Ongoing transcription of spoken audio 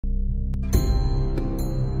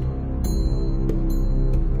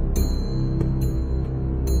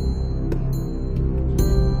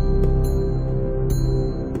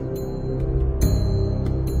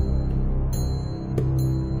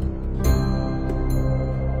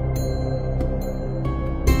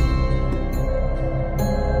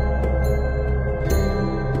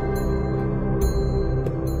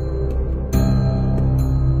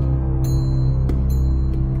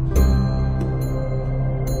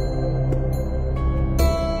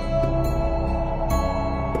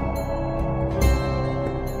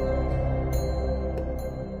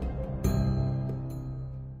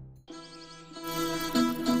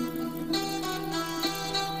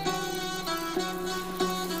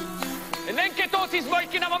και τότις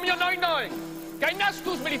βοηθήνα μου μειονόινοι. Καϊνάς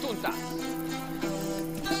τους μιλητούντας.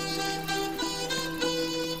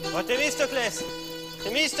 Ο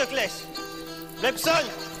Θεμίστοκλες, βλέψον.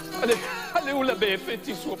 Ale où l'avait fait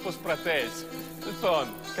tes soupes prates? Λοιπόν,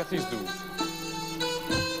 καθίσου.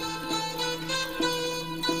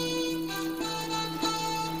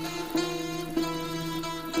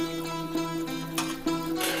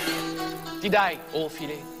 Τι δάει, ô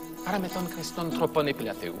φίλε, παραμετών Χριστόν τρόπον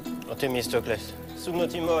επιλατεού. Ο Θεμίστοκλες,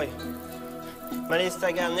 σουμνοτιμόι. Μάλιστα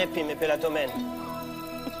γαρνέπι με πελατωμέν.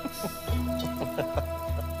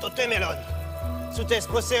 Το τέμελον. Σουτες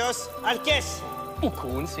προσέως αλκές.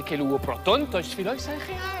 Ουκούν σε και λουο πρωτόν το σφυλόι σαν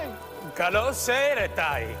χρειάει. Καλώς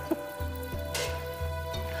έρεταει.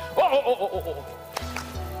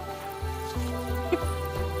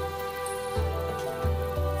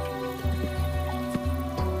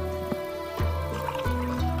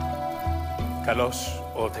 Καλώς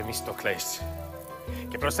ο Θεμίστοκλες.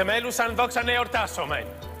 Και προς θεμέλους αν δόξαν εορτάσομεν.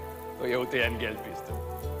 Το ιούτε έγγελ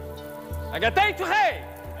πίστο. Αγατέι του χέι!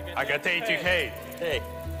 Αγατέι του χέι.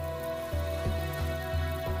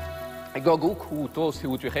 Εγώ γουκού τόσοι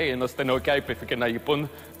ούτου χέι ενώ στενοκάι πέφηκε να είπουν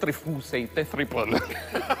τριφούς είτε θρυπών.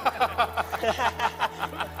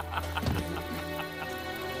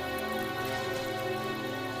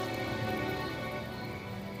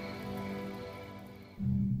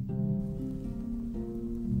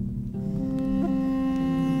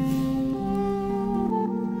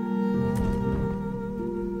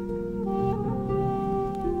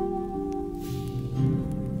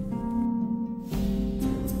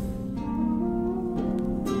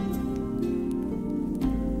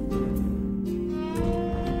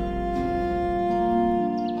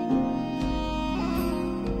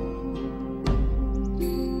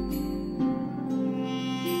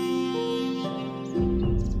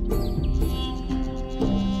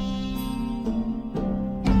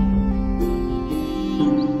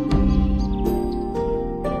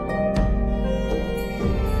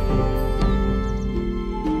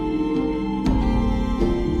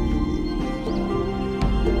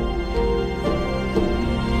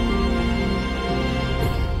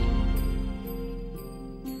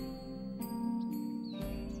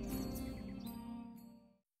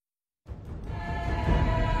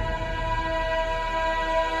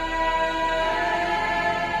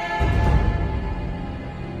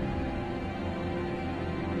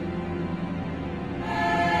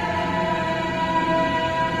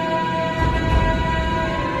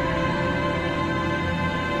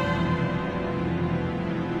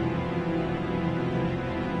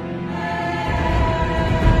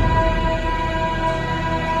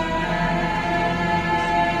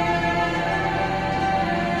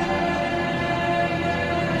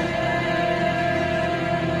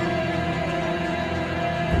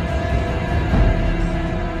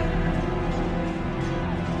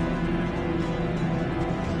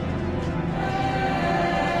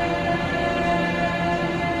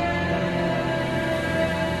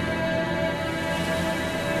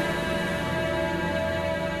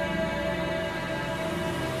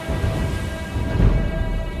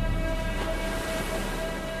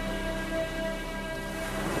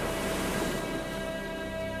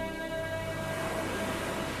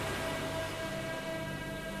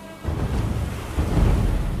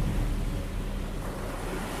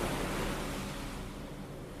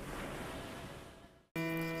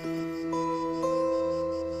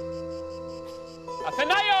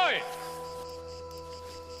 Αθενάιοι!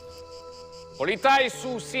 Πολιτάις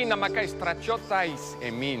σου σύν αμακάι στρατιώταις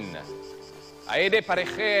εμήν. Αέδε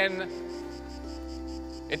παρεχέν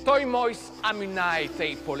ετόιμοις αμυνάι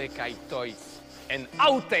τέι πολεκαϊτόις εν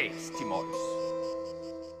αούτεις τιμόις.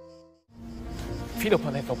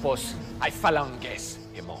 Φιλοπονέθοπος αι φαλάγγες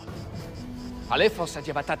εμών. Αλέφος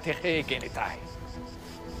αδιαβατά τερέ γενετάι.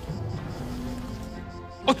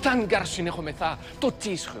 Όταν γαρ συνεχομεθά το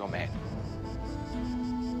τις χρεωμέν.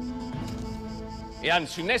 Εάν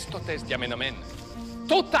συνέστοτες διαμενωμέν,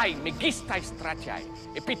 τόταί μεγίσταί στρατιάι,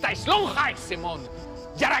 ἐπίταξ λόγχαί εμών,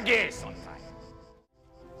 διαραγές οντάι.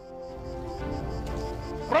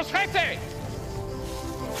 Προσφέτε!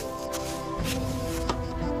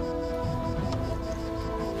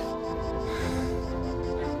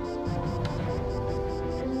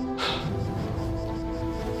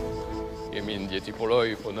 Εμήν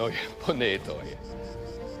διετυπολόι πονέτοι.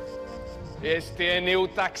 Este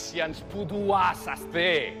neutaxian spuduasaste.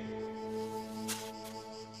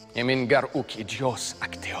 Emin gar uki dios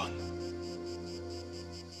acteon.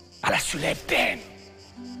 Ala sulepten.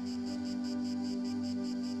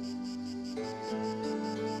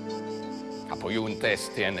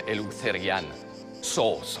 Apoiuntestien elutherian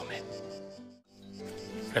soosomen.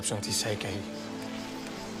 Βλέψον τι σέκαιη.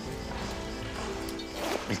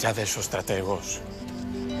 Μιλτιάδες ο στρατέγος.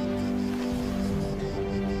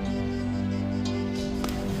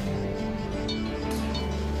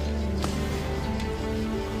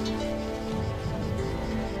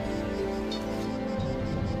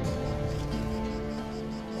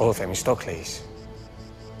 Ο Θεμιστόκλης,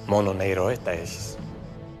 μόνον ηρωέτα έχεις.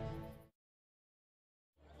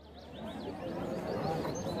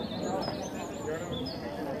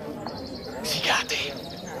 Σιγάτε,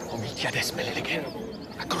 ο Μιλτιάδες με λέγεν,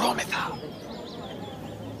 ακρόμεθα.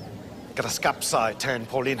 Graskapsai ten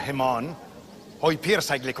Paulin hemon, hoi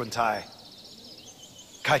pirsai glikuntai.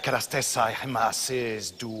 Kai karastesai hemases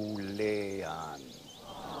du lean.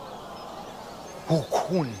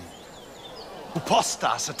 Hukun.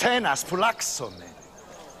 Upostas Athenas pulaxomen.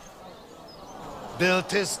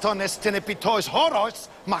 Biltis ton estinepitois horos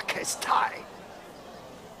makestai.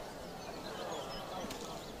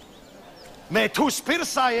 Με τους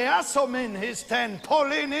πυρσai easomen his ten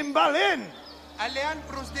Paulin imbalin. Αλλά αν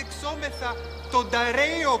προσδεξόμεθα τον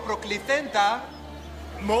Ταρέο προκληθέντα,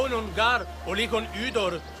 Μόνον γαρ ο λίγον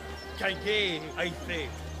είδωρ καγέ αϊθρέ.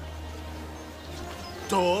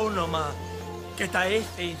 Το όνομα και τα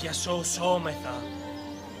έθη διασώσόμεθα.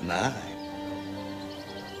 Ναι.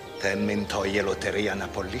 Ten min toi eloteria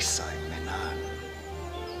napolisai menan.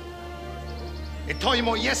 E toi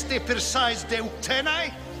moieste pyrsais deutenai?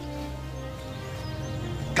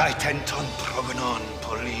 Kai ten ton prognon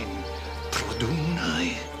Paulin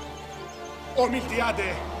προδούναι. Ο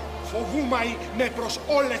Μιλτιάδε, φοβούμαι με προς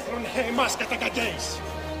όλεθρον εμάς κατακαγγέεις.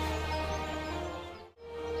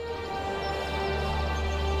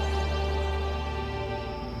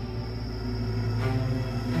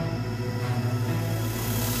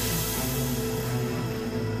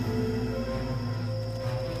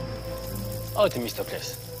 Ο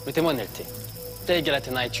Θεμιστόκλης, με τη μόνερτη, τε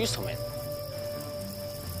γελάτε να ετσούσομεν.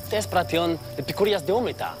 Τες πρατιών επικουρίας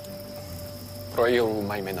δεόμετα. Προίου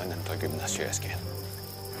μαϊμένον εν το γυμνασίου έσκεν.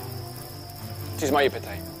 Τις μα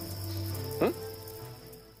είπετε.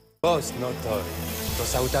 Πώς νότορ, το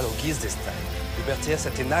σαουταλογής δεστάι, υπερτιές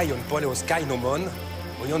Αθηνάιον πόλεως καινομόν,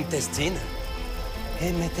 οϊόν τεστίν,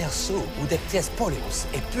 μετερσού ουδεκτιές πόλεως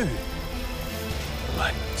επού.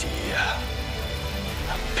 Μαντία,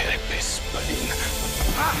 απέρεπες παλίν.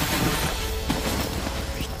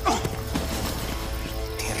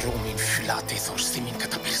 Ρούμιν φυλάτε θορστήμιν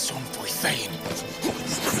κατά περσόν βοηθέιν.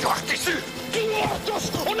 Διόρτησου! Τι όρτος!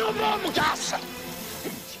 Ονομά μου γάσα!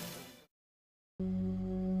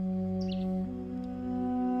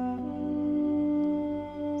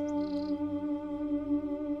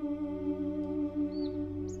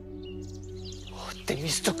 Ο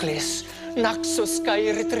Θεμιστόκλης, νάξος καί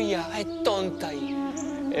ερετρία ετώνται,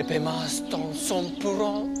 επεμάς τον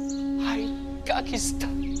σομπουρόν αι κακίστα.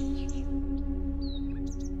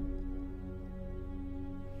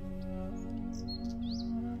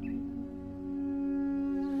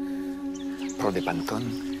 Προδεπαντών,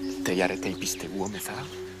 τε αρετέι πιστευόμεθα,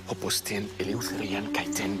 όπως την ελευθερίαν καί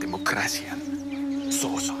την δημοκράσιαν.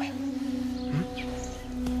 Σώσομαι.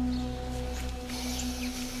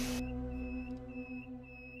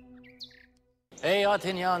 ای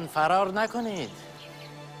آتنیان فرار نکنید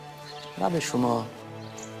و به شما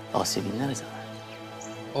آسیبی نرساند.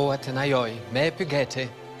 O Athenaioi, me pygete.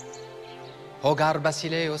 Hogar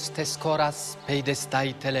Basileus tes coras peidestai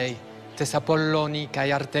telei, tes Apolloni kai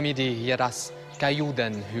Artemidi hieras, kai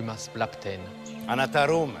Juden hymas blapten.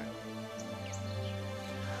 Αναταρούμε.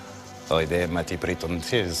 Οιδε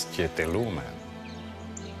ματιπριτοντές και τελούμε.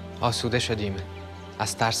 Asude shedime,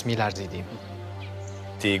 az tars milarzidim.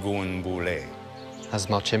 تیگون بوله. Az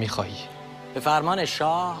ma che mikhahi? به فرمان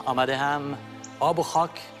شاه آمده هم آب و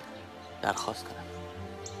خاک درخواست کنم.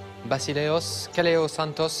 Basileos, Keleo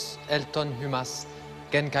Santos, Elton hymas,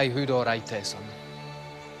 gen kai hydorai teson.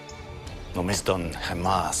 νομίστον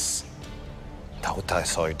εμάς τα ούτα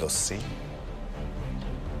εσόητοσι.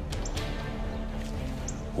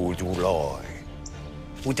 ουδουλόι,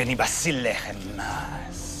 ούτε νι βασίλεχ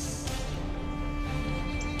εμάς.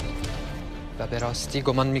 و به راستی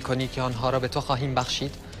گمان میکنی که آنها را به تو خواهیم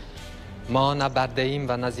بخشید؟ ما نه برده ایم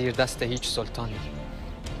و نه زیر دست هیچ سلطانی.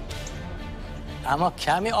 اما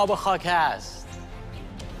کمی آب و خاک هست.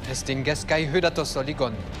 استینگس کای هودتو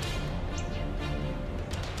سولیگون.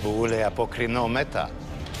 بوله αποκρινόμετα.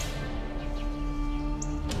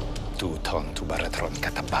 τούτον του παρατρών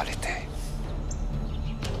καταπάλετε.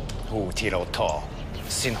 ου τυρωτό,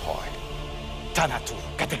 συνχόι, θάνατου,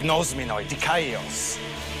 κατεγνώσμηνοι, δικαίος.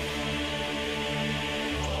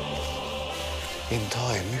 Εν το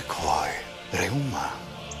εμίκοι, ρεούμα,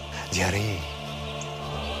 διαρρή.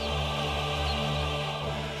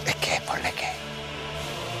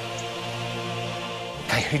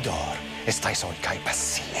 hydor estais oi kai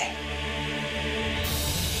basile.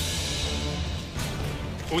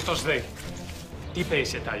 Ούτως δε, τι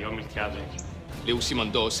πέσεται ο Μιλτιάδε.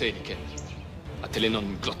 Λεουσιμαντός έδικε.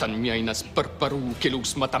 Ατελένον γλωτάν μιάινας παρπαρού και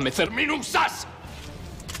λούσματα με θερμίνουν σας.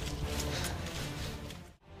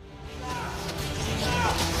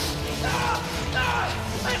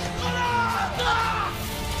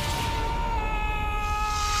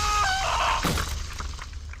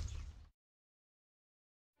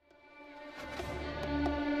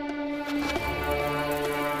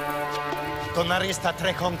 Τον αρίστα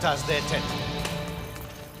τρέχοντας δέτε.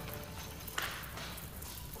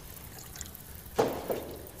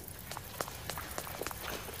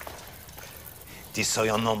 Τι σοι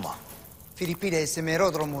όνομα. Φιλιππίδες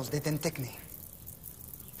ημερόδρομος δε τεντέκνη.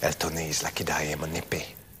 Ελτονείς λακιδάι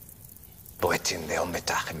εμονίπη. Ποέτην δε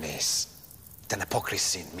ομετάχμες. Την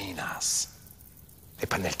απόκρισιν μήνας.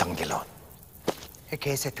 Επανελταγγελών.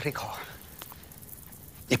 Και σε τρίκο.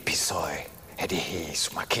 Υπησόι. Edihis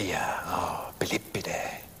Machē, Philippide,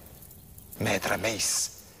 Medrameis,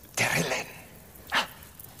 Terelen.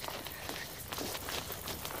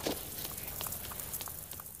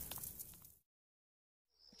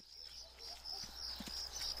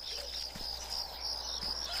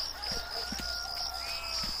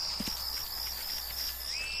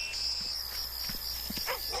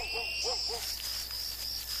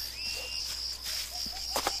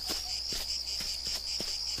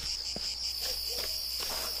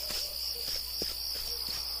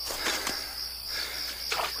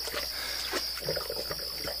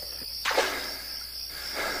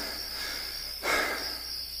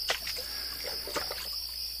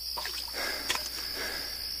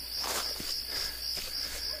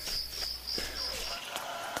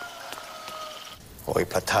 Oi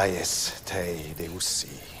Plataeas tei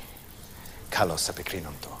deusi, kalos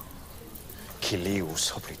apikrinonto, kilius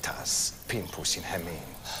hoplitas, pimpus in hemin,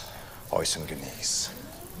 oison gunis,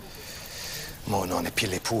 monon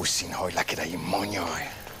epilepus in hoi lacida immonioi.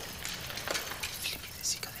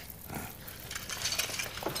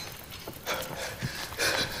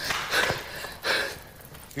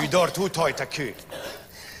 Udor tutoi taku.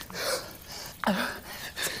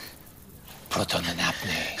 Proton and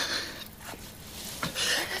apne.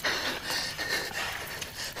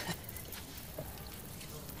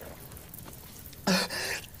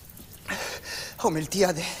 Ο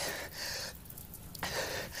Μιλτιάδε.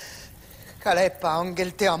 Καλέπα,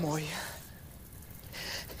 όγγελ τε αμόι.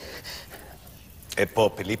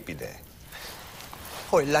 Επό Φιλίππιδε.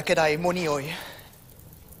 Oi lacedai monioi.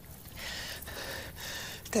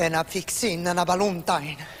 Ten apfixin an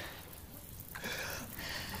abaluntain.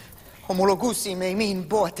 Homologusi me min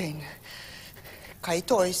boaten. Kai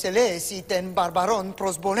toi selesi ten barbaron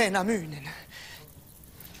prosbolen amynen.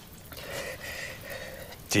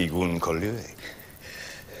 Tigun collue.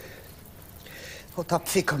 Ot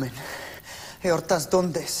apficamen. Eortas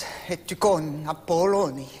dondes et tykon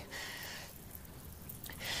Apolloni.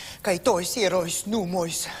 Kai tois erois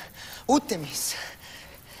numois utemis.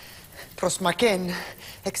 Pros Machēn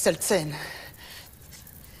exceltsen.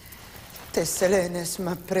 Tes selenes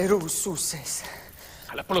ma prerus uses.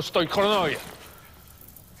 Αλλά πολλός το χρονόια.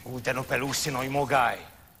 Ούτε νο πελούσινο ημωγάι.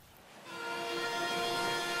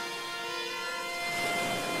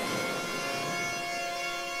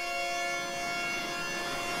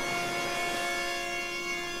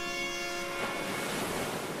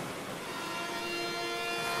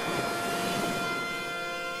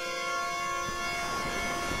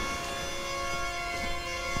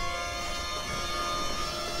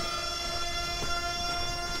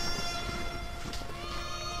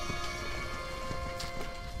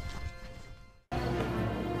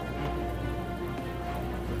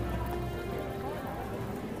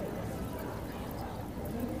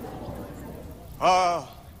 Oh,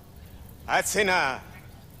 Athena,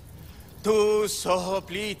 τους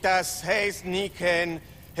hoplitas heis niken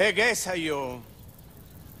hegesaio.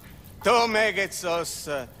 Το μέγεθος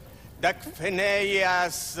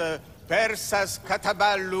δακφενέιας Πέρσας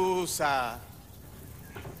καταβαλούσα.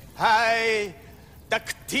 Άι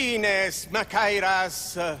δακτίνες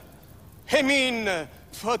μακάιρας εμίν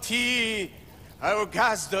φωτί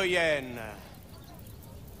αυγάσδοεν.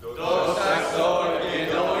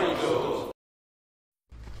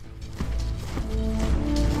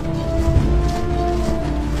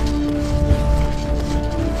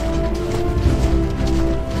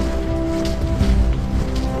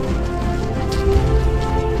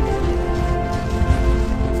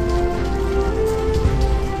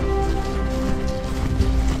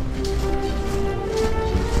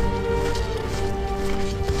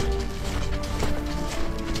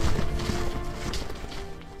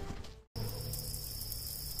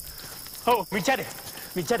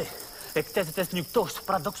 Μιτσάρε, εκτέθετες νυκτός,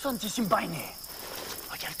 παραδόξον και συμπάινε.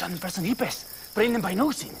 Ο γελτών person είπες, πριν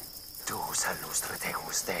εμπαϊνούσιν. Τους αλλούς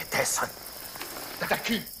στρατέγους δε τέσσαν.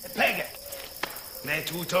 Τακού, επέγε. Με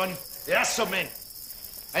τούτον, εάσομεν.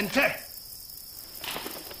 Εντε.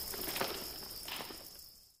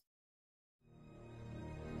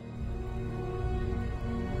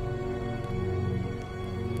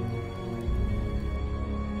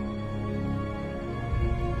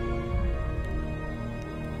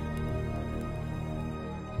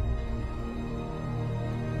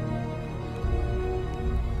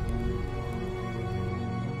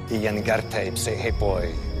 Ian gartei pse hepoi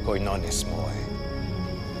koinonis moi.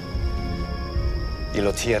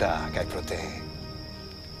 Ilotira kai prote.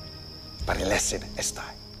 Parilesin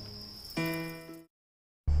estai.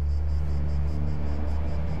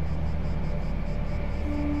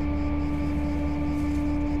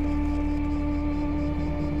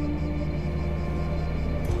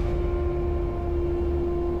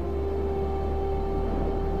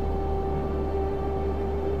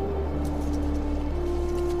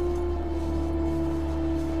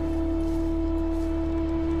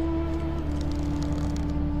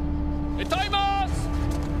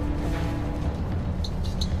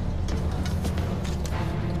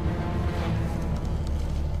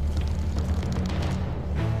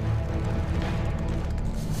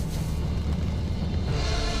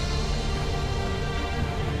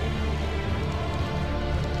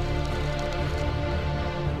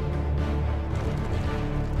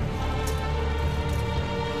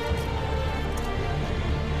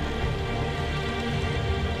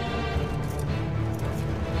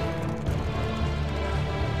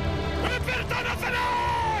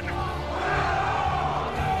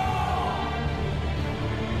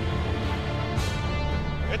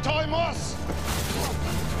 Etoimos!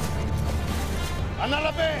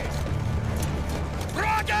 Analabe!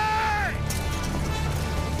 Brage!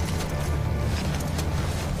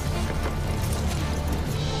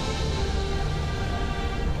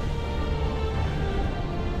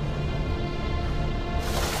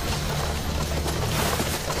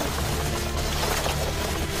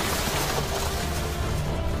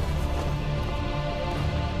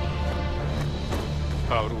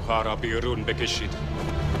 Hara birun bekeshit.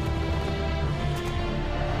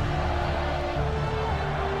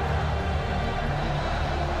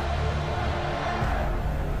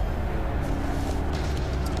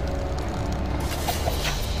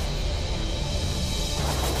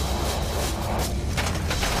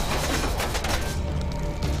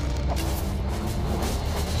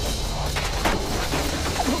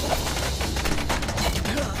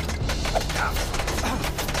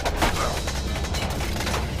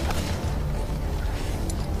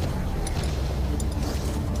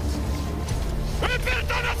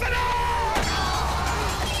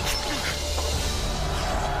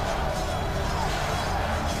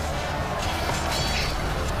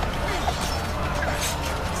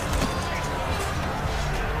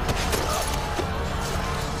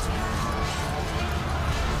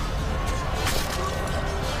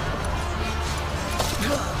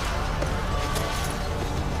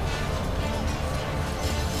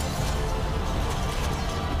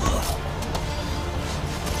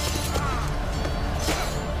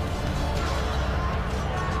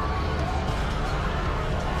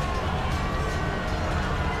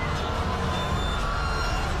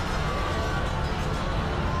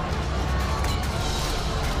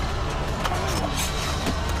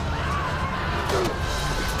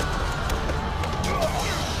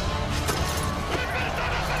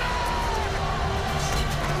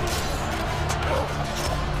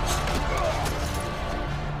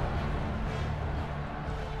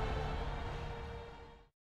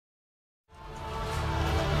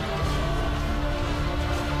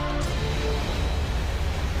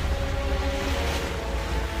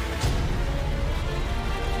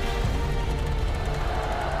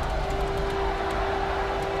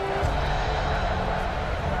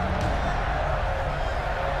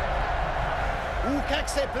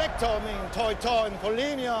 Kexe plektomin toiton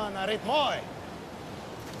polinion aritmoi.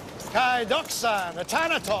 Kai doxan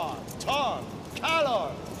atanaton ton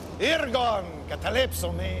kalon irgon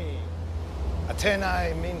catalepsomi.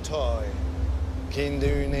 Athenai mintoi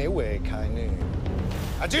kindunewe kainu.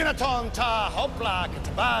 Adunaton ta hopla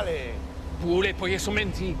katabali. Pule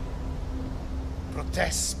poiesomenti.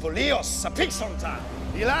 Protes polios apixonta.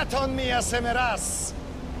 Ilaton mia semeras.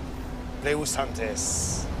 Pleusantes.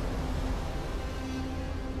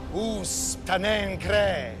 Us tanen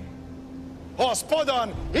kre.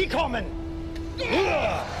 Hospodon ikomen.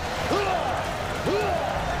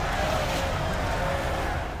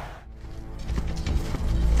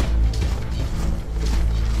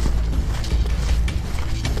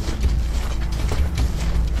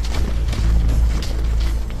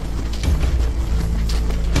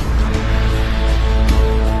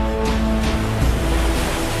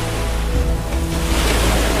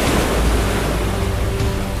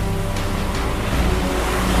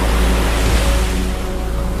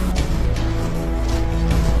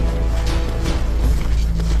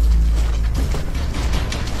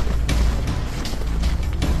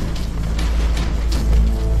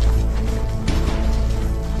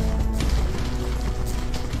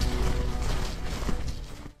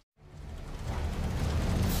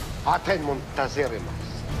 Aten montazeremas.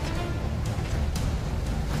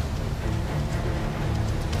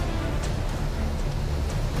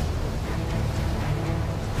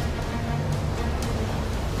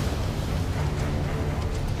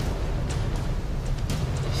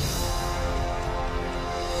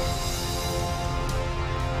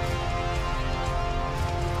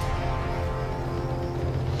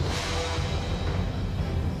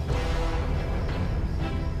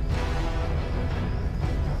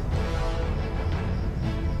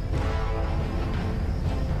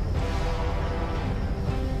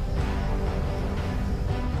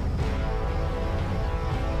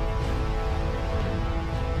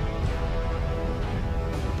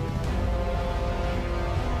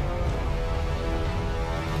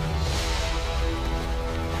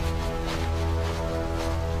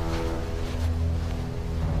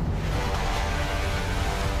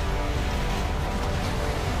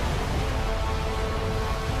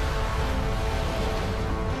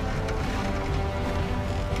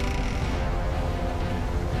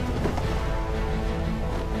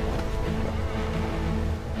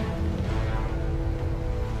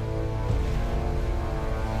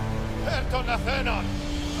 Τον Αθήνα!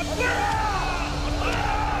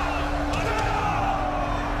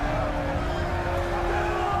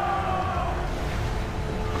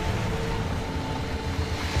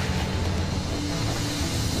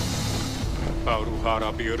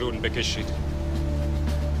 Pauruhara biurun bekeshit.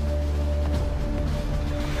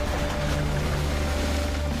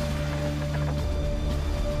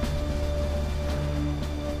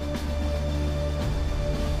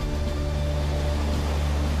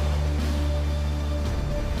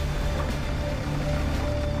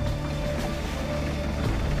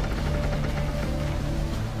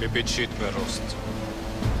 Lepetshit merost.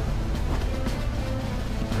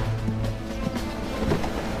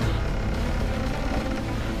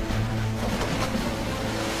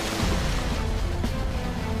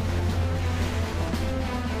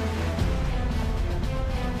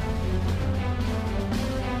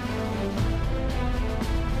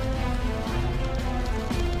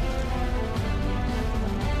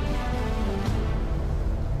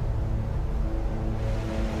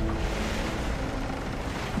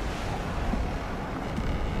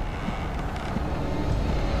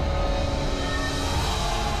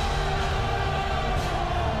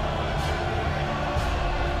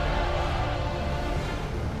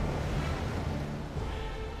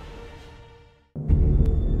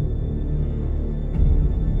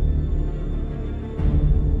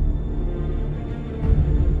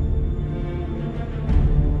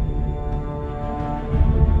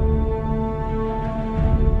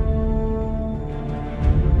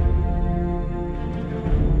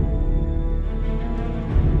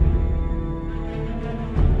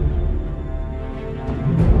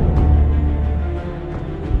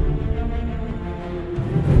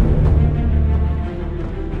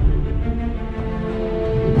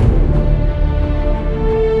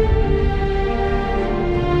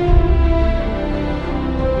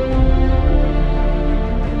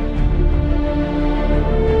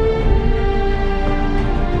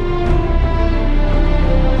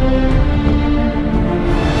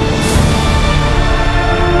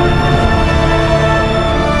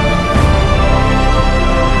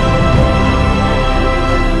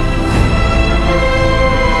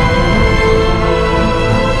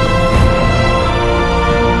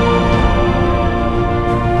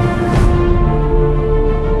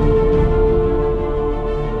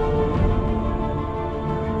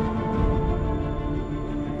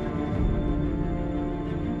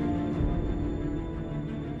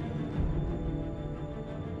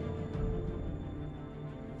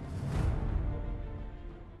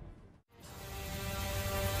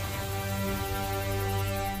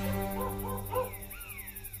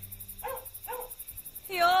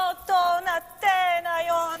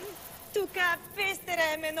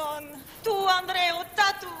 Tu Andreo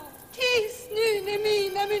Tatu, tis nune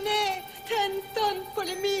mina mune, tenton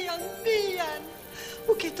polemian bian,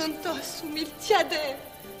 uketontos umiltiade.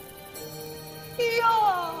 Io!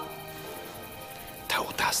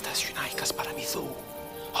 Ταουτάστας Ιουνάικας παραμυθού,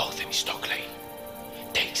 ο Θεμιστόκλεϊ,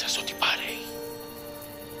 τέξας ότι πάρεϊ.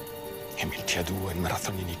 Εμιλτιαδού εν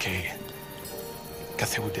Μαραθωνινικέ,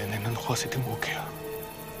 καθεούντεν εν χώσετε μούκαια.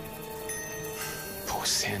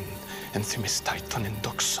 Πούσεν εν θυμιστάιτον εν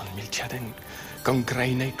δόξον μιλτιαδεν,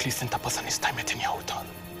 κογκρέινε κλείθεν τα ποθανιστάι με την Ιαούτον.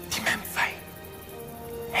 Τι μέμφαι,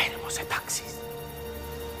 έρημος ετάξεις.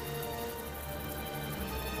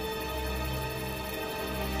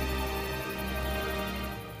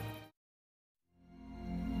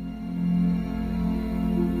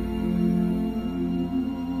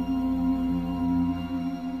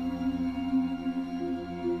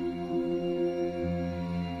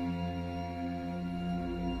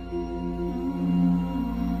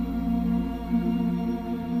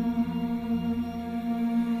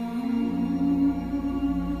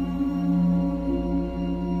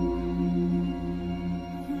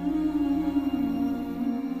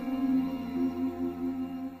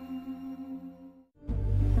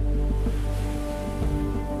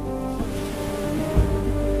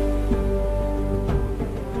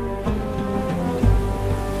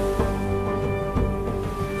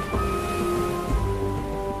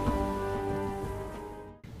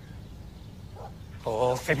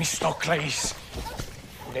 Ω Θεμιστόκλεης,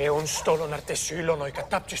 νέων στόλων αρτεσίλων, οι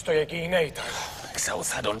κατάπτυστο εγγυηνέιτα.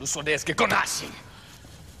 Εξαουθάδων λουσοδές και κονάσιν.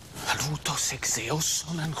 Αλούτος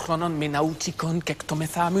εξαίωσον αν χρόνων με ναούτικον και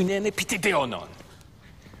εκτομεθάμινεν επιτιδεώνων.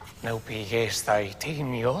 Νεουπηγές θα ητή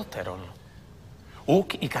μειότερον,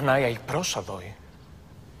 ουκ ικανάια η πρόσοδοι,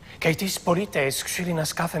 και τις πολίτες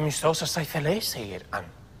ξύρινας κάθε μισθώσας θα ηθελέσαι αν.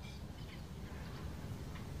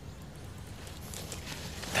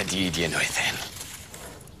 Τα διίδια νοηθέν.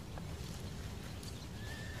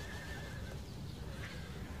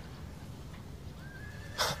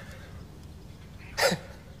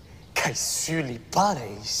 Καί σου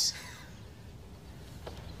λιπάρεις.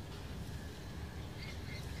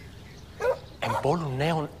 Εμπόλου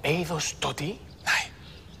νέων είδος τότι. Ναι.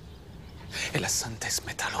 Ελασάντες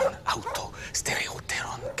μεταλλών αυτο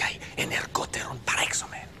στερεότερων καί ενεργότερων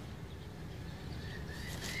παρέξομεν.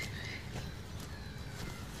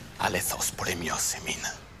 Αλεθός πολεμιός εμήν.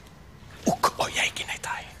 Ουκ όι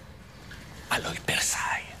έγινεται. Αλλοι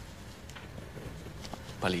Περσάι.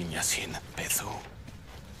 Παλίνιασιν πέθου.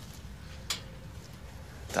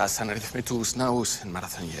 Τας αναριθμητούς ναούς εν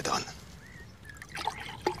Μαραθωνιεδών.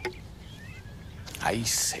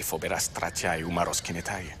 Αΐς η φοβερά στρατιά η ουμαρός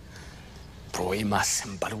κινητάει. Προήμας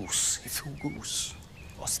εμπαλούς οι φουγούς,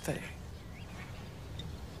 ώστε.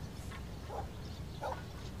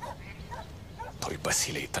 Το η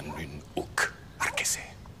βασίλε ήταν νουν ουκ αρκεσέ.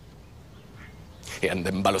 Εάν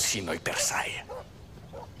δεν μπαλωσίνο η Περσάι.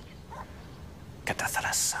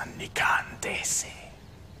 Κατάθρασαν οι καντέσαι.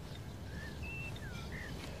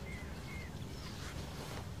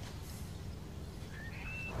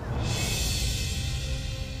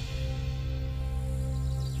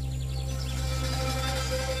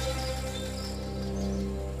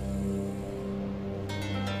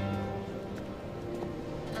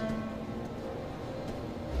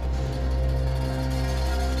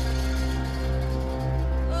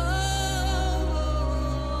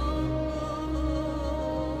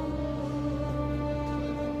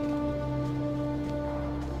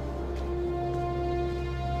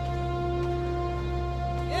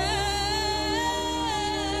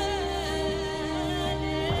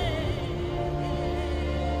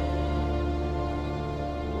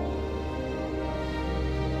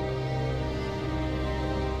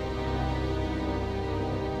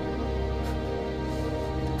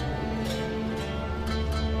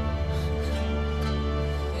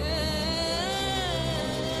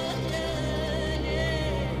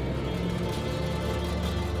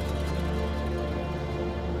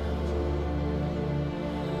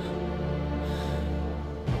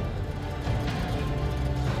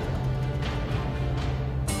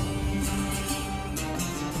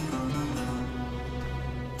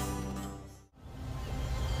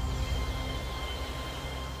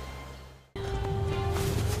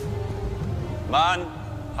 من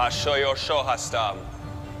هشایار شاه هستم،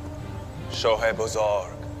 شاه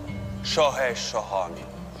بزرگ، شاه شاهانی.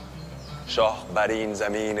 شاه بر این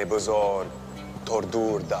زمین بزرگ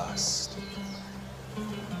دور است.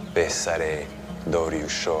 به سر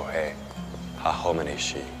داریوش شاه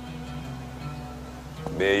هخامنشی.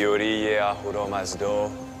 به یوری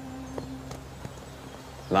اهورامزدا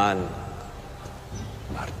من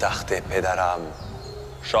بر تخت پدرم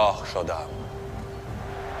شاه شدم.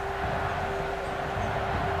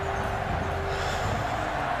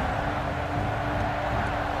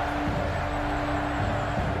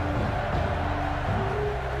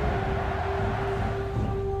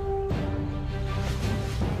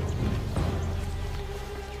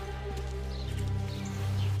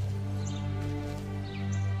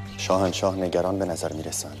 شاهنشاه نگران به نظر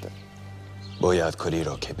میرسند. باید کاری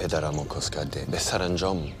را که پدرم آغاز کرده به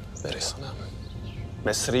سرانجام برسانم.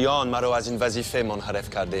 مصریان مرا از این وظیفه منحرف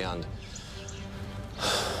کرده اند.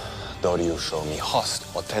 داریوش را میخواست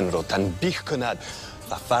آتن را تنبیه کند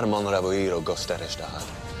و فرمان روایی را گسترش دهد.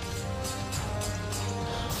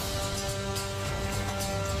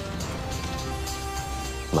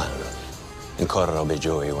 من این کار را به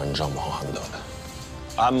جای و انجام خواهم داد،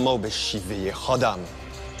 اما به شیوه خودم.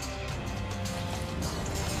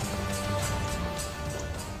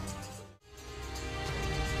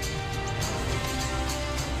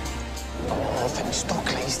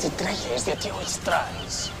 Θεμιστόκλεης, τι τρέχεις, γιατί όχι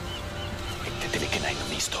στράεις. Έχετε τελικά να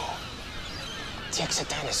είναι μίστο. Τι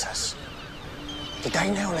εξετένεσας. Τι τα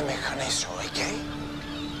είναι όλε μεχανέσο, εκεί.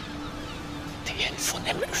 Τι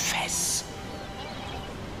ένφωνε με φες.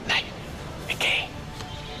 Ναι, εκεί.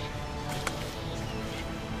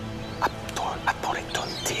 Από τον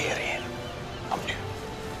τύριν. Αμνού.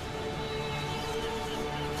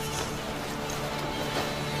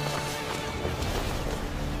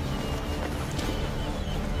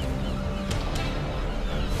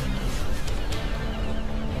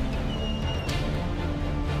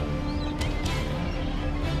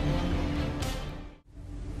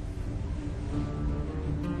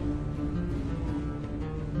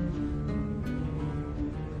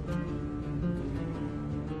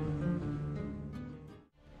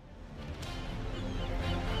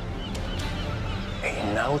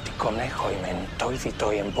 ότι κονέχοιμεν το ήδη το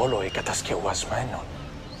εμπόλοε κατασκευασμένον.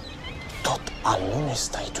 Τότ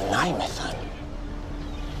αλούνεστα του νάιμεθαν.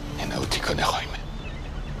 Ένα ότι κονέχοιμεν.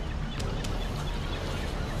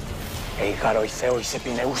 Ειγαροι Θεόης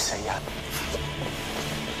επινεούσεια.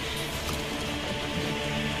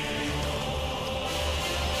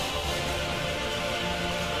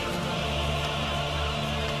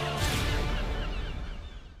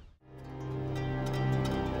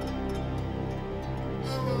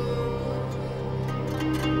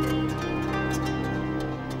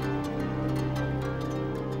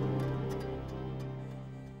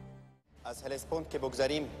 از هلسپوند که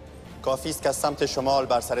بگذریم کافی است که از سمت شمال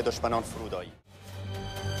بر سر دشمنان فرود آییم.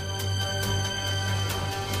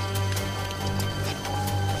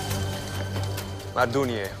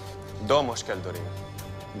 مردونیه دو مشکل داریم.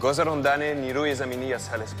 گذراندن نیروی زمینی از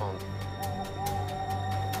هلسپوند.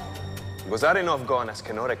 گذر این افغان از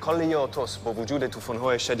کنار قلعه آتوس با وجود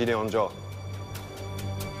طوفان‌های شدید آنجا.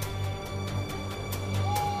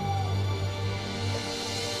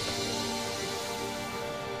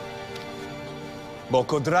 با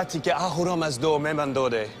قدرتی که اهورامزدا به من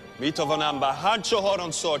داده میتوانم به هر چهار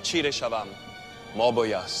عنصر چیره شوم. ما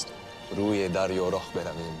بایست روی دریا راه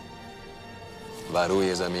برویم و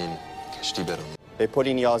روی زمین کشتی برویم. به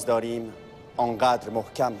پلی نیاز داریم آنقدر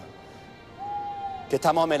محکم که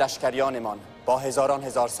تمام لشکریانمان با هزاران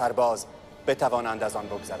هزار سرباز بتوانند از آن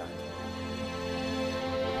بگذرند.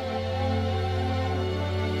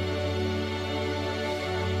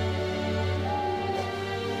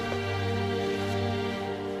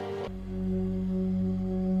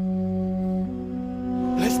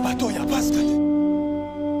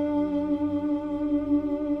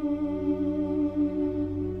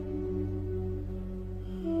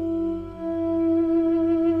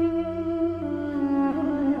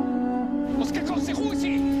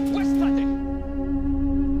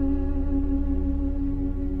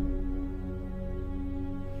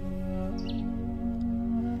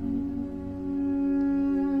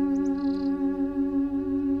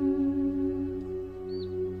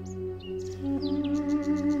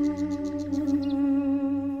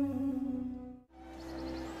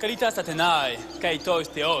 Caritas Athenae, kai tois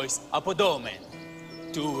theois apodomen.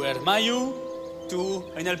 Tu ermaiu, tu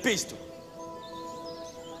enalpistu.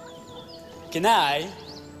 Kenai,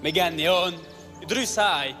 meganion,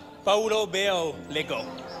 drusai, paulo beo lego.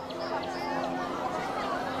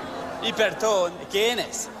 Hyperton,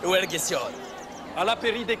 kenes, uergesion. Ala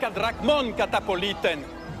peride kadrakmon katapoliten,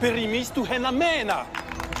 perimistu henamena.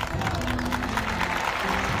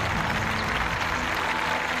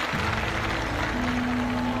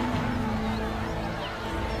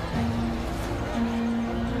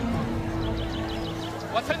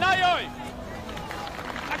 Athenaioi!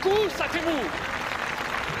 Ακούσατε μου!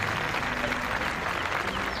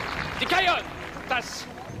 Δικαίων, τας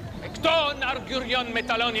εκ των αργυριών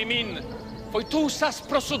μεταλλών ημίν, βοητούσας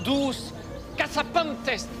προσοδούς,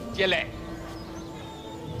 κασαπάντες γελέ.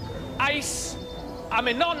 Ais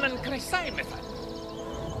αμενών εν κρεσάιμεθαν.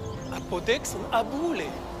 Αποδείξον αμπούλε.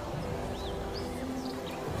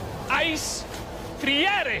 Ais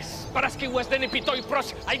τριέρες παρασκευές δεν επιτόει προς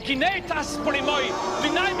αικινέτας πολεμόι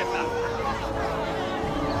δυνάμεθα.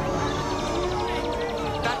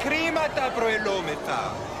 Τα χρήματα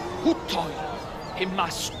προελόμεθα. Ούτοι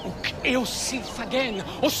εμάς ουκ εωσή φαγέν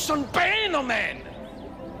όσον παίνομεν.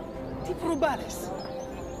 Τι προβάλλες.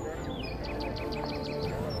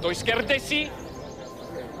 Το ισκερδέσι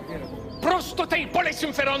προς το τέι πόλε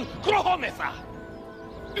συμφερόν κροχόμεθα.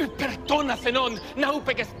 Υπέρ των Αθενών να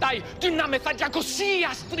ουπεγεστάει δυνάμεθα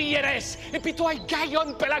 200 τριερές επί το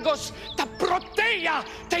Αγγάιον πελαγός τα πρωτέα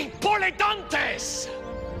τέι πολετάντες.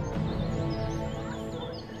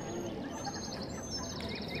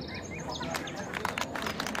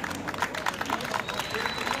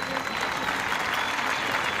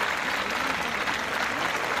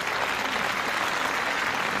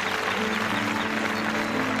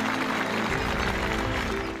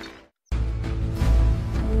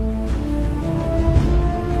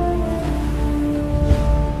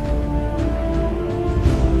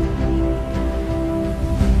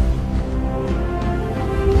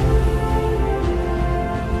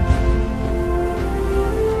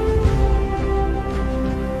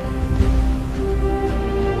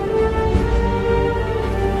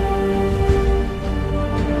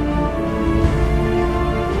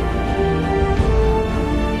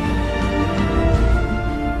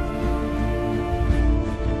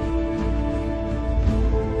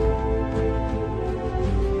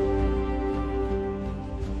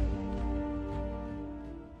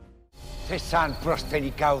 Σαν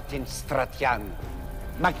προσθενικά την στρατιάν,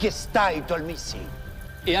 μα και στάει τολμήσει.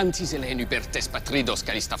 Εάν της ελέν υπέρ τες πατρίδος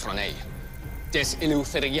καλισταφρονέι, τες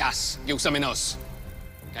ελευθεριάς γεουσαμενός,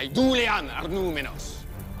 καί δούλεαν αρνούμενος.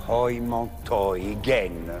 Hoi montoi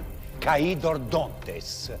gen, caidor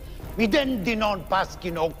dontes, videndinon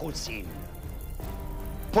paskin ocusin.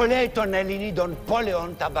 Poleton Ελληνίδων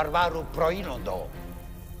πόλεων τα βαρβάρου προήλοντο.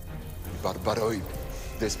 Barbaroi,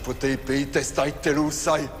 despotei peites tai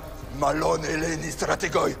telusai, malon Eleni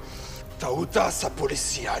strategoi, tautas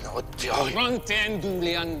apolisiano dioi. Fronten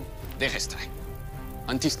dulean de restre.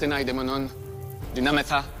 Antistenai demonon,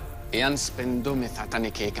 dynameta, ean spendometa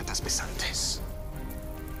taneke cataspesantes.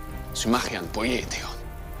 Sumachian poieteon.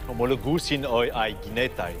 Homologusin oi ai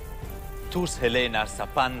ginetai, tus Helenas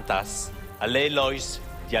apantas, alelois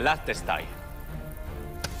dialatestai.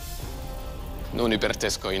 Non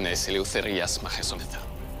υπερτέσκω είναι σε ελευθερίας μαχαίσομεθα.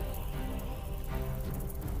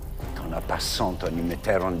 Των απασσόντων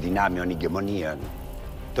ημετέρων δυνάμεων ηγεμονίων,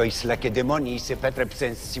 το Ισλακεδαιμόνις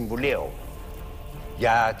επέτρεψεν συμβουλίο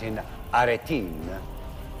για την αρετήν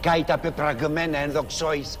καί τα πεπραγμένα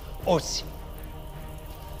ενδοξόης όσοι.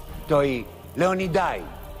 Το Λεωνιδάι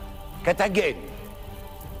καταγγέλει,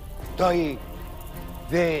 το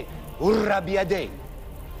δε ουραμπιαδέι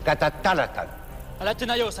κατά τάλαταν. Αλλά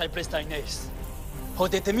τενայός αι πρεσταϊνές,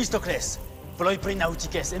 ότε Θεμίστοκλες, πλόι πριν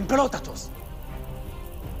ναουτικές, εμπλότατος.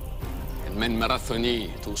 Εν μεν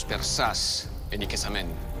Μαραθωνί τους Περσάς ενικεσαμέν,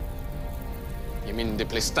 εμήν δε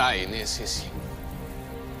πλεστάι νες εσύ.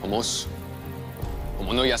 Όμως,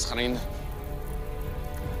 ομονόιας χρήν,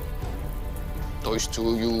 το εις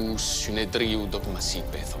του ιου συνεδρίου δοκμασί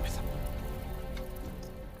πέθομεθα.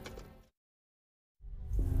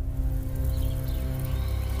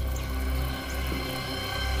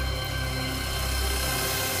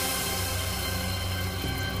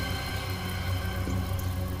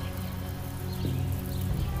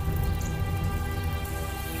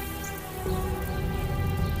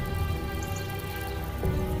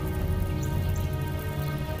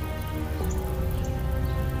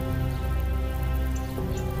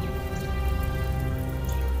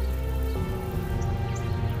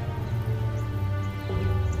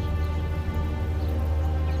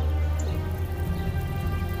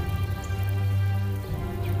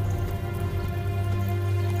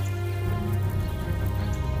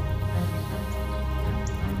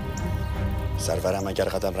 سرورم اگر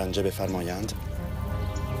قدم رنجه بفرمایند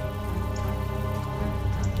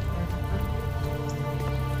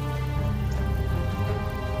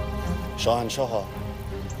شاهنشاها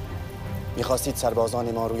میخواستید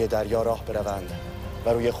سربازان ما روی دریا راه بروند و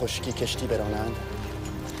روی خشکی کشتی برانند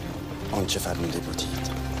آنچه فرموده بودید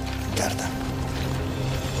کردم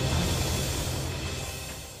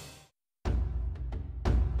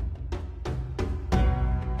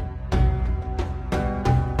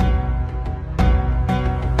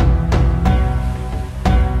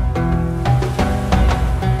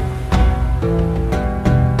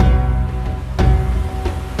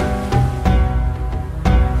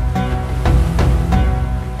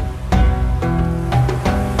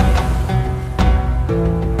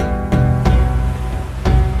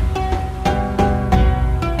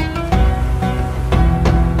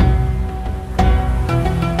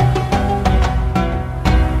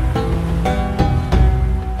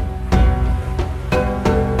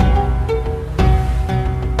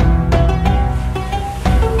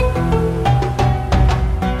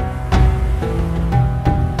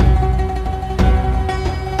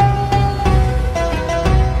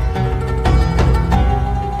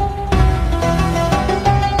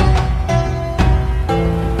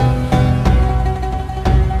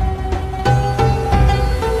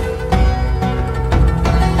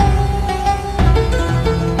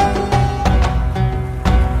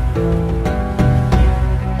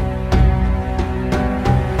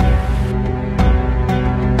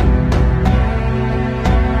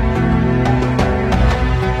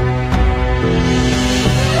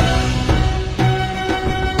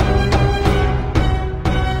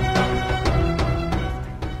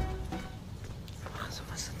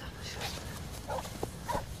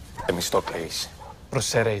Themistocles,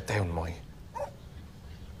 prosere teun moi.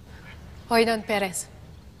 Oidon Peres.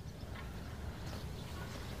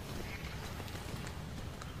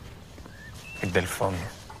 Εκδελφών,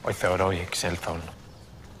 oi θεωρoi εξέλθον.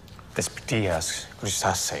 Τες πτίας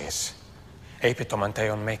κρυσάσεες, έπι το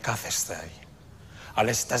μαντέον με κάθεσθαι.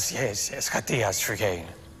 Αλλες τασιές, εσχατίας φυγέιν.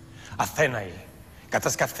 Αθέναοι,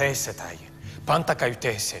 κατασκαθέσεται, πάντα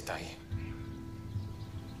καουτέσεται.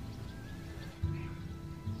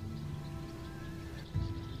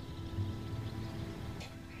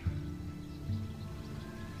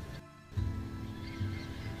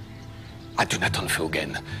 Adunaton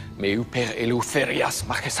fugen, me uper eleutherias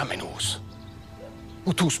machesamenus.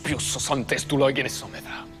 Utus pius sosontes tu logenes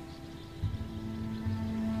someda.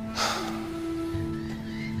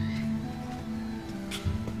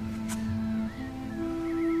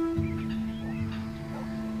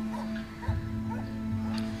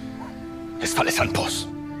 Es falesan pos.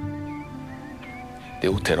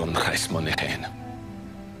 Deuteron chesmonehen.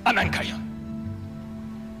 Anankayon.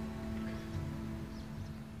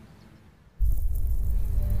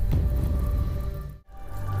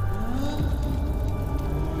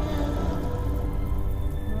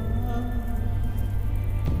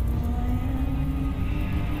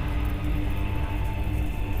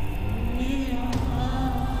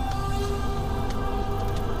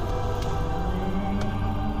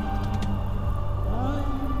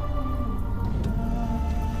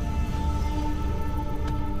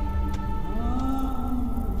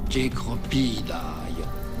 Gekropidai,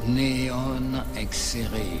 neon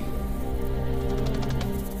exereu.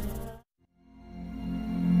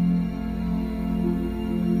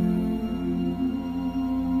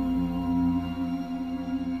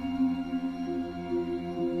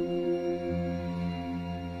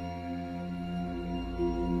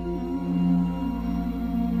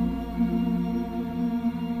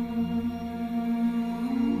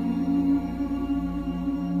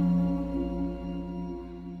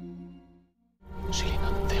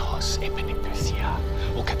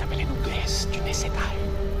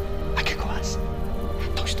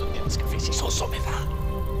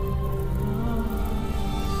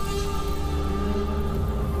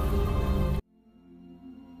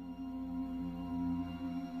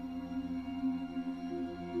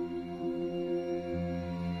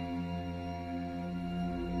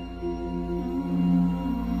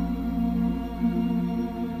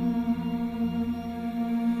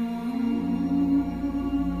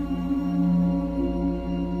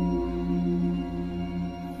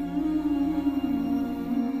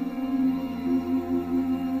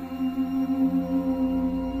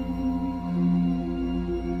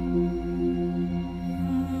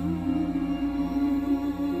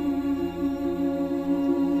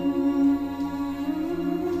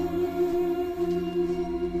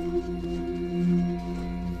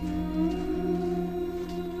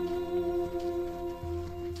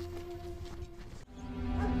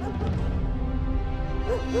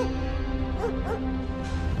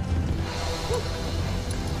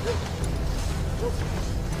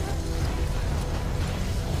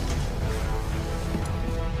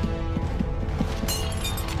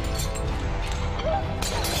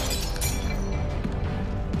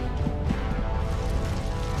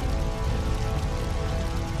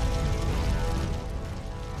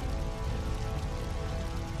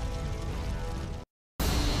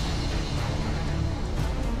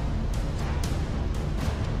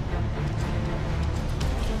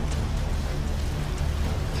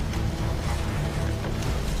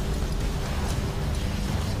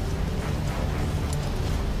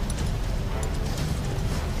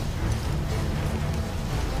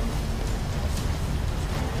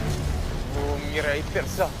 Mirei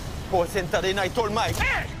Persia, posentarei n-ai tolmai.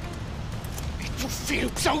 Hey! Tu fiu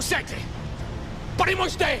psausete!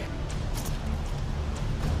 Parimos de!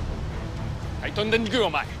 Ai tonden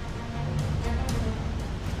gumai.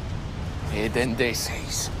 Eden de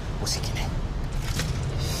seis, usikine.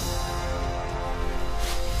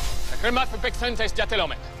 Cremat pe pexentes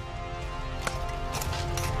diatelomen.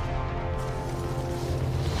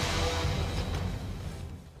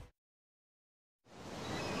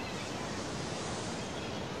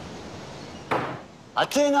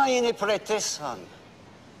 Athena in pretesan.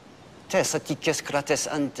 Tes atikes krates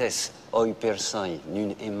antes, oi persai,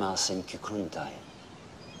 nun emas en kukuntai.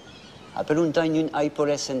 Apeluntai nun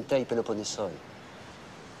aipoles entei peloponesoi.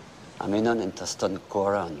 Amenon entaston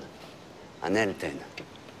koran, anelten.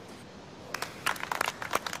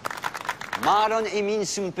 Maron emin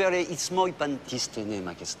sumpere ismoi pantistene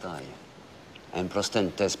majestai. En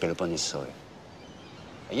prostentes peloponesoi.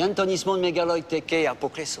 Iantonismon megaloi teke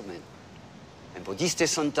apokresomen. En podiste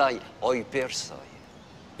sontai oi persoi.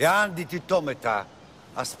 Ean dititometer,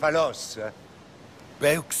 aspalos,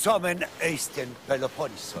 beuxomen eisten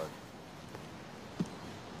Peloponneson.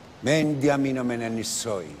 Mendiaminomen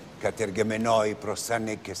enissoi, catergemenoi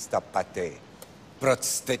prosanekes tapate,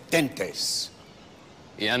 protstetentes.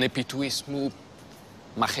 Ean epituismu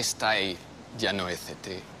majestai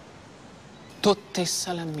dianoethete. Tote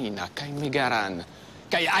salamina kai megaran,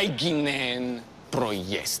 kai aiginen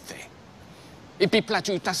proieste.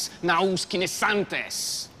 Epiplagiutas naus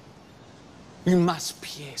kinesantes. Umas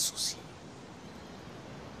piesusi.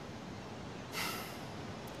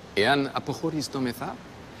 Εάν αποχωριστόμεθα,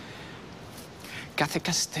 κάθε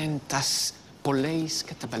καστέν τας πολλές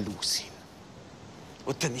καταβαλούσιν.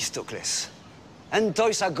 Ο Θεμίστοκλες, εν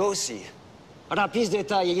τοις αγώσει,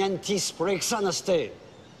 ραπίσδετα εν της προεξάναστε.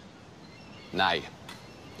 Νάι,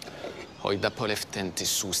 οίδα πολευτέντες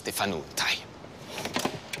σου στεφανούταϊ.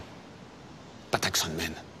 Πατάξον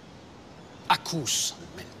μεν, ακούσον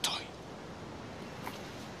μεν τόι.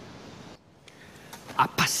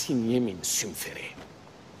 Απασυνιέμιν σύμφερε,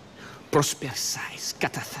 προσπερσάεις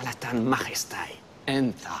κατά θαλατάν μαχεστάι,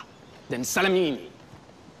 ένθα, den Salamini.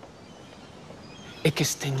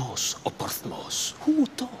 Εκεστενός ο πορθμός,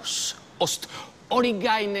 ούτως, οστ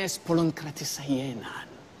οριγάινες πολλών κρατησαϊέναν.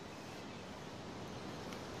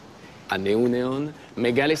 Ανεούνεον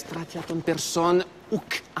μεγάλη στράτια των Περσών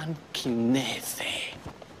ουκ αν κινέθε.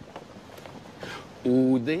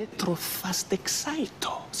 Ουδε τροφάς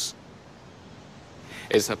δεξάιτος.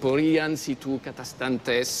 Εσαπορίαν σιτού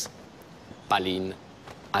καταστάντες παλίν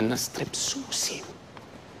αναστρεψούσιν.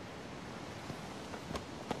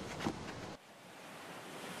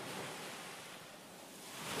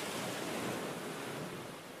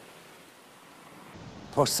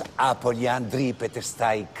 Πως απολιάντρι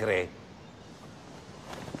πετεστάι κρέ.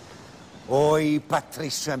 Όι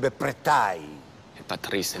πατρίς σου εμπεπρετάει.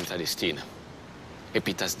 Πατρίς εν Παλαιστίνα,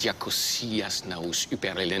 επί τας 200 ναούς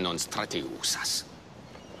υπερελενών στρατιούσας.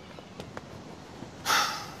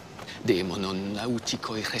 Δαίμονον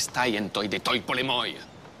ναούτικοι χεστάι εν τόι δε τόι πολεμόι.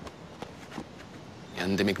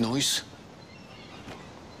 Εάν δε με γνώεις,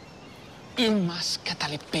 ήμας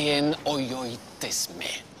καταλεπέεν οϊοίτες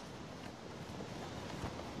μεν.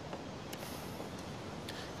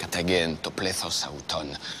 Καταγέν το πλήθος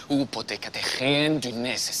αουτών, ούποτε κατεχέν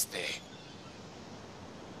δουνέσεστε.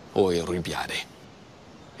 Όι ρουμπιάδε,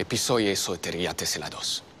 επισόι εσωτεριάτες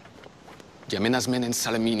Ελλάδος. Για μένας μεν εν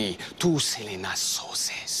Σαλαμίνη, τους Ελλήνας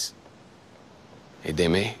σώσες. Εδέ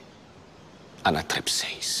με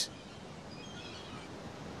ανατρέψεεις.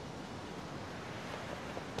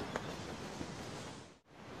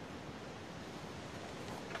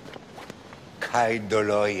 Καί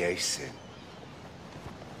ντολόι εισαι.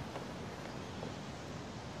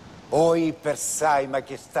 Όι περσάι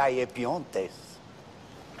μακεστάι επιόντες.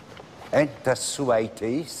 Εν τα σου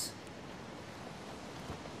αιτείς.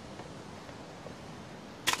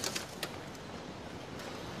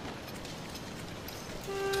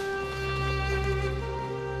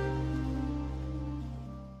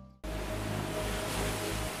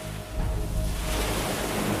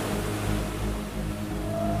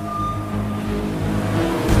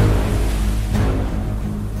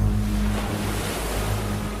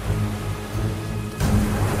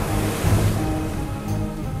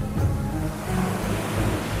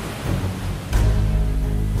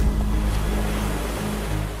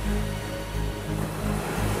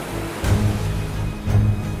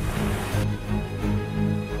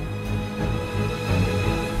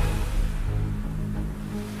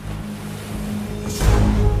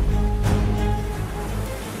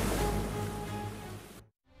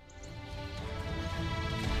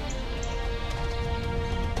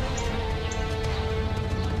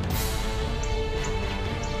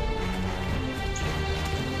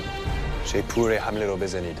 J'ai pure حمله رو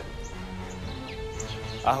بزنید.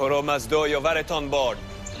 اهورامزدا یاورتان باد.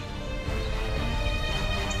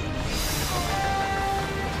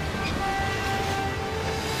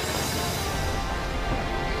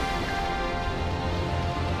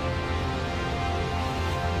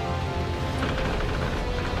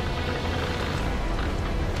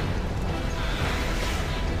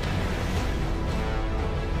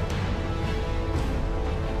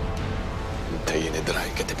 Tejene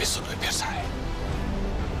drake te besono e persai.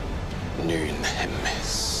 Nyn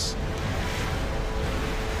hemmes.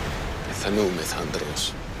 Ethanumet Andreos.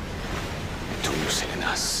 Tu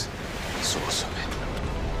selenas. Sosomen.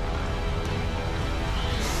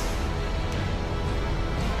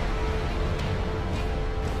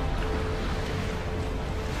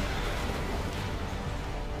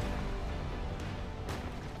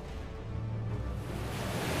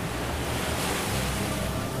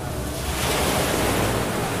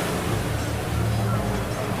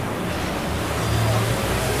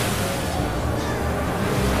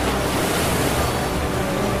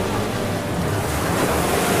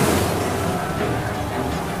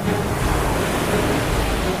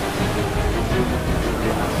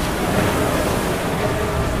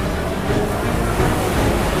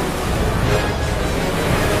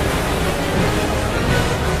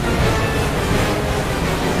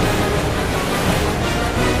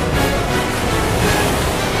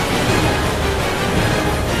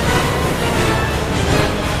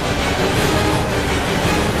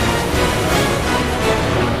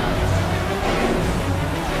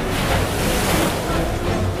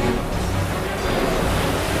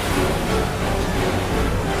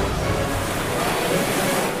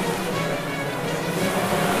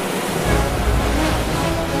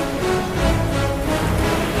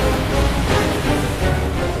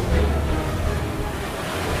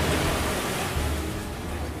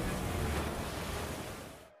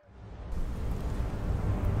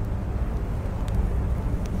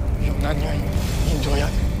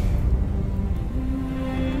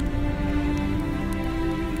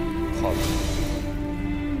 God.